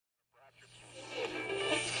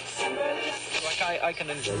I can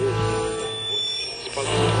enjoy.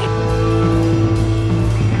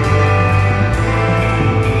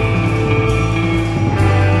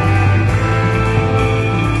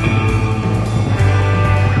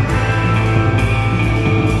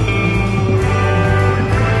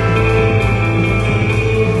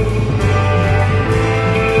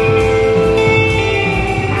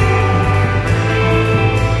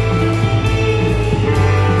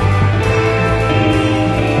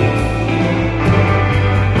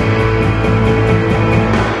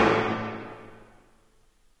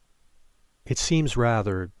 It seems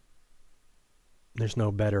rather, there's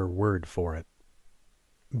no better word for it,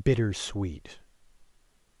 bittersweet.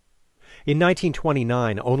 In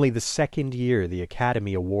 1929, only the second year the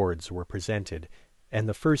Academy Awards were presented, and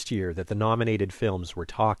the first year that the nominated films were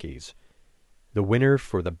talkies, the winner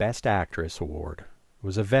for the Best Actress award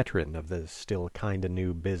was a veteran of the still kinda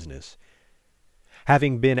new business.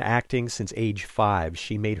 Having been acting since age 5,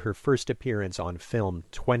 she made her first appearance on film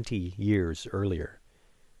 20 years earlier.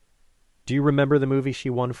 Do you remember the movie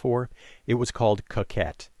she won for? It was called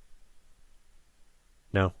Coquette.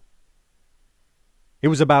 No? It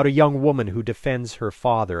was about a young woman who defends her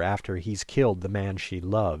father after he's killed the man she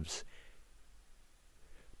loves.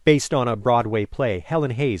 Based on a Broadway play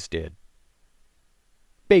Helen Hayes did.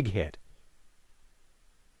 Big hit.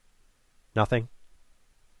 Nothing?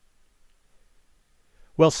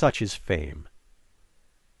 Well, such is fame.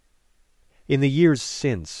 In the years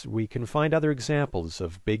since, we can find other examples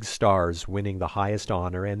of big stars winning the highest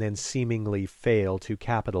honor and then seemingly fail to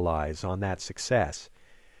capitalize on that success.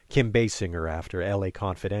 Kim Basinger after L.A.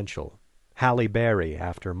 Confidential, Halle Berry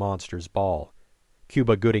after Monsters Ball,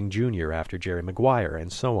 Cuba Gooding Jr. after Jerry Maguire,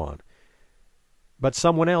 and so on. But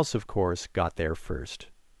someone else, of course, got there first.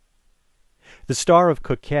 The star of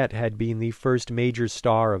Coquette had been the first major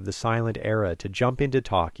star of the silent era to jump into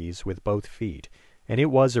talkies with both feet, and it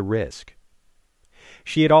was a risk.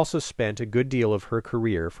 She had also spent a good deal of her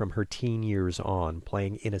career from her teen years on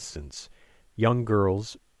playing innocents, young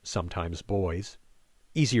girls, sometimes boys,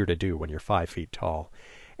 easier to do when you're 5 feet tall,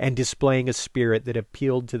 and displaying a spirit that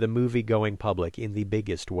appealed to the movie-going public in the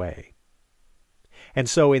biggest way. And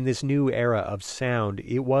so in this new era of sound,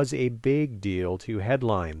 it was a big deal to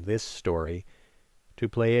headline this story, to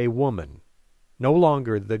play a woman, no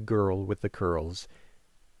longer the girl with the curls,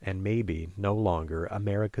 and maybe no longer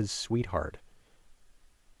America's sweetheart.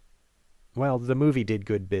 Well, the movie did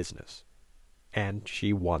good business, and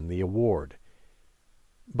she won the award.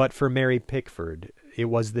 But for Mary Pickford, it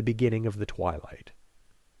was the beginning of the twilight.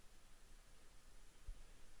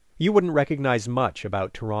 You wouldn't recognize much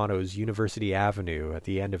about Toronto's University Avenue at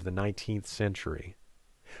the end of the 19th century.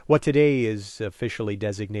 What today is officially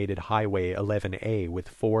designated Highway 11A with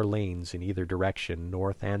 4 lanes in either direction,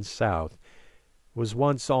 north and south, was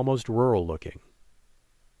once almost rural-looking.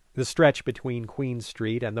 The stretch between Queen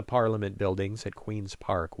Street and the Parliament buildings at Queen's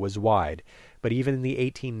Park was wide, but even in the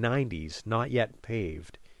 1890s not yet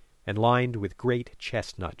paved, and lined with great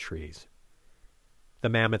chestnut trees. The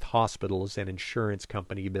mammoth hospitals and insurance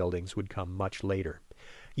company buildings would come much later.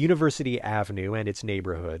 University Avenue and its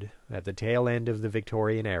neighborhood, at the tail end of the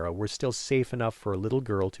Victorian era, were still safe enough for a little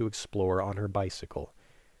girl to explore on her bicycle.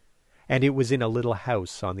 And it was in a little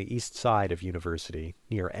house on the east side of University,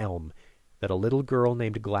 near Elm, that a little girl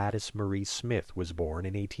named Gladys Marie Smith was born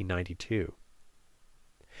in 1892.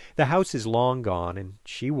 The house is long gone, and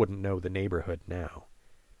she wouldn't know the neighborhood now.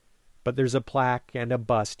 But there's a plaque and a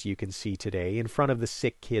bust you can see today in front of the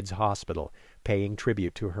Sick Kids Hospital, paying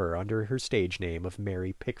tribute to her under her stage name of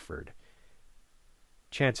Mary Pickford.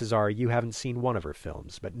 Chances are you haven't seen one of her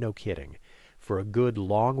films, but no kidding. For a good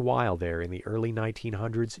long while there in the early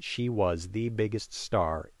 1900s, she was the biggest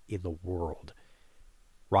star in the world.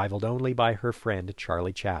 Rivaled only by her friend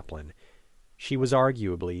Charlie Chaplin, she was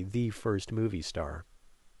arguably the first movie star.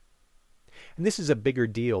 And this is a bigger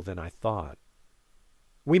deal than I thought.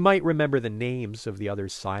 We might remember the names of the other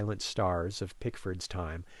silent stars of Pickford's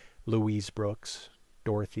time, Louise Brooks,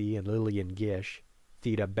 Dorothy and Lillian Gish,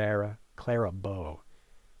 Theda Bara, Clara Bow.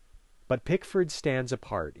 But Pickford stands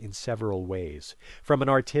apart in several ways. From an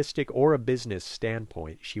artistic or a business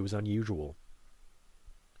standpoint, she was unusual.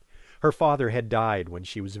 Her father had died when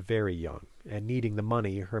she was very young, and needing the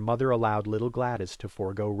money, her mother allowed little Gladys to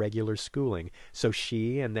forego regular schooling so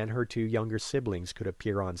she and then her 2 younger siblings could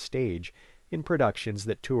appear on stage in productions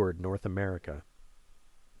that toured North America.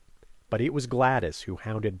 But it was Gladys who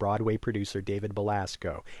hounded Broadway producer David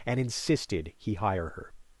Belasco and insisted he hire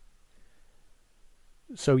her.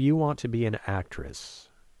 "So you want to be an actress,"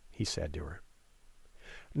 he said to her.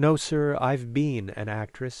 "No, sir, I've been an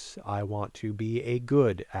actress. I want to be a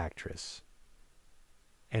good actress."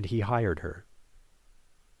 And he hired her.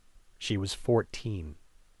 She was 14.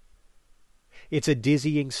 It's a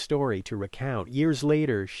dizzying story to recount. Years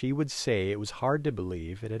later, she would say it was hard to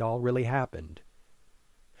believe it had all really happened.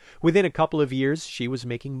 Within a couple of years, she was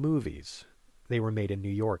making movies. They were made in New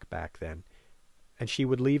York back then. And she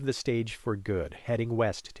would leave the stage for good, heading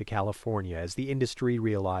west to California as the industry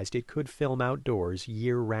realized it could film outdoors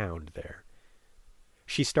year-round there.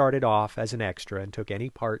 She started off as an extra and took any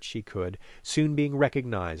part she could, soon being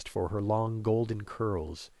recognized for her long golden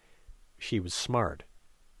curls. She was smart.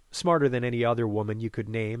 Smarter than any other woman you could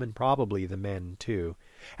name, and probably the men, too.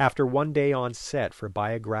 After one day on set for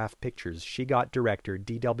Biograph Pictures, she got director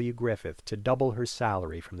D.W. Griffith to double her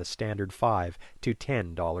salary from the standard $5 to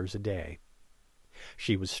 $10 a day.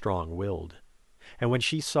 She was strong-willed, and when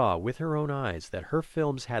she saw with her own eyes that her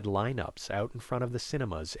films had lineups out in front of the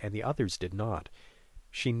cinemas and the others did not,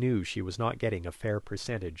 she knew she was not getting a fair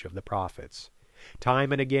percentage of the profits.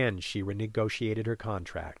 Time and again she renegotiated her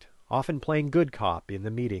contract, often playing good cop in the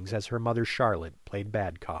meetings as her mother Charlotte played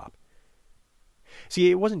bad cop. See,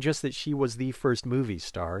 it wasn't just that she was the first movie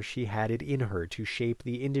star. She had it in her to shape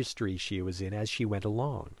the industry she was in as she went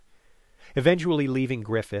along. Eventually leaving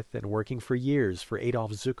Griffith and working for years for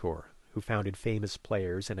Adolph Zukor, who founded Famous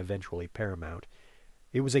Players and eventually Paramount.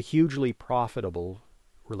 It was a hugely profitable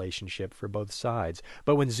relationship for both sides,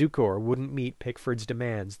 but when Zukor wouldn't meet Pickford's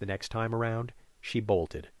demands the next time around, she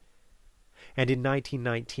bolted. And in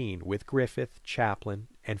 1919, with Griffith, Chaplin,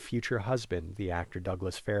 and future husband, the actor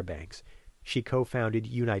Douglas Fairbanks, she co-founded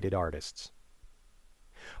United Artists.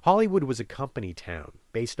 Hollywood was a company town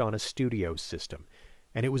based on a studio system,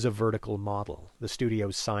 and it was a vertical model. The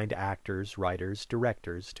studios signed actors, writers,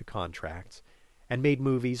 directors to contracts, and made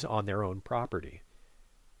movies on their own property.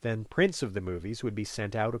 Then prints of the movies would be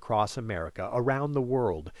sent out across America, around the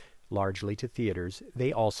world, largely to theaters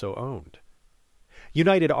they also owned.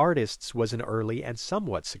 United Artists was an early and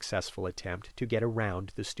somewhat successful attempt to get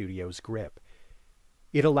around the studio's grip.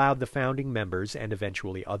 It allowed the founding members and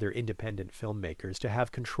eventually other independent filmmakers to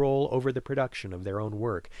have control over the production of their own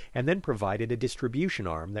work, and then provided a distribution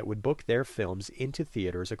arm that would book their films into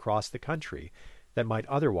theaters across the country that might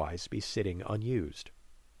otherwise be sitting unused.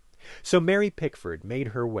 So Mary Pickford made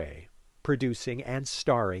her way, producing and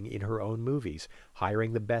starring in her own movies,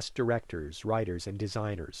 hiring the best directors, writers, and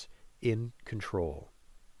designers, in control.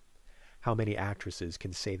 How many actresses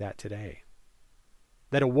can say that today?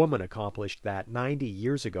 That a woman accomplished that 90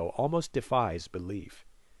 years ago almost defies belief.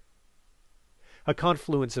 A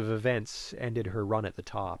confluence of events ended her run at the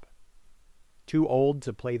top. Too old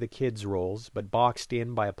to play the kids' roles, but boxed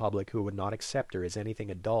in by a public who would not accept her as anything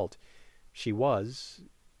adult, she was,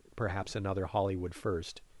 perhaps another Hollywood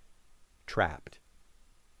first, trapped.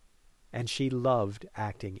 And she loved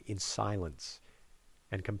acting in silence,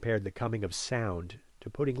 and compared the coming of sound to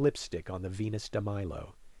putting lipstick on the Venus de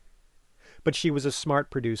Milo. But she was a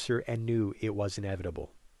smart producer and knew it was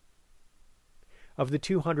inevitable. Of the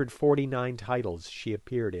 249 titles she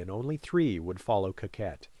appeared in, only 3 would follow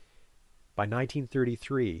Coquette. By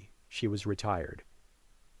 1933, she was retired.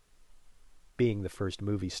 Being the first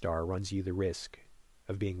movie star runs you the risk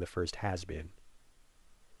of being the first has-been.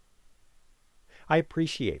 I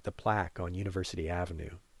appreciate the plaque on University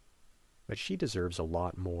Avenue, but she deserves a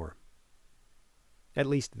lot more. At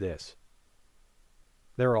least this.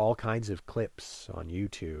 There are all kinds of clips on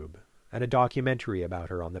YouTube, and a documentary about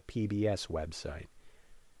her on the PBS website.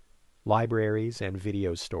 Libraries and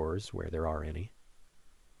video stores, where there are any,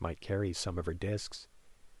 might carry some of her discs.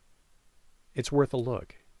 It's worth a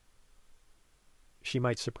look. She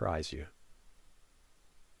might surprise you.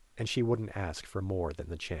 And she wouldn't ask for more than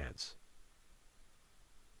the chance.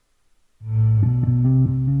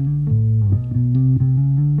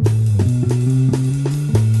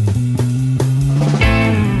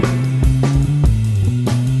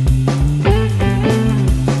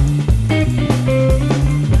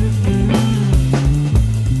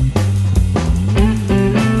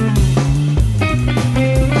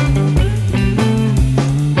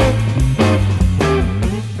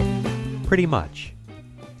 Pretty much.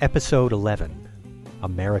 Episode 11,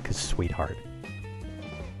 America's Sweetheart.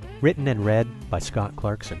 Written and read by Scott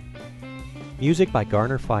Clarkson. Music by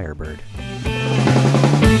Garner Firebird.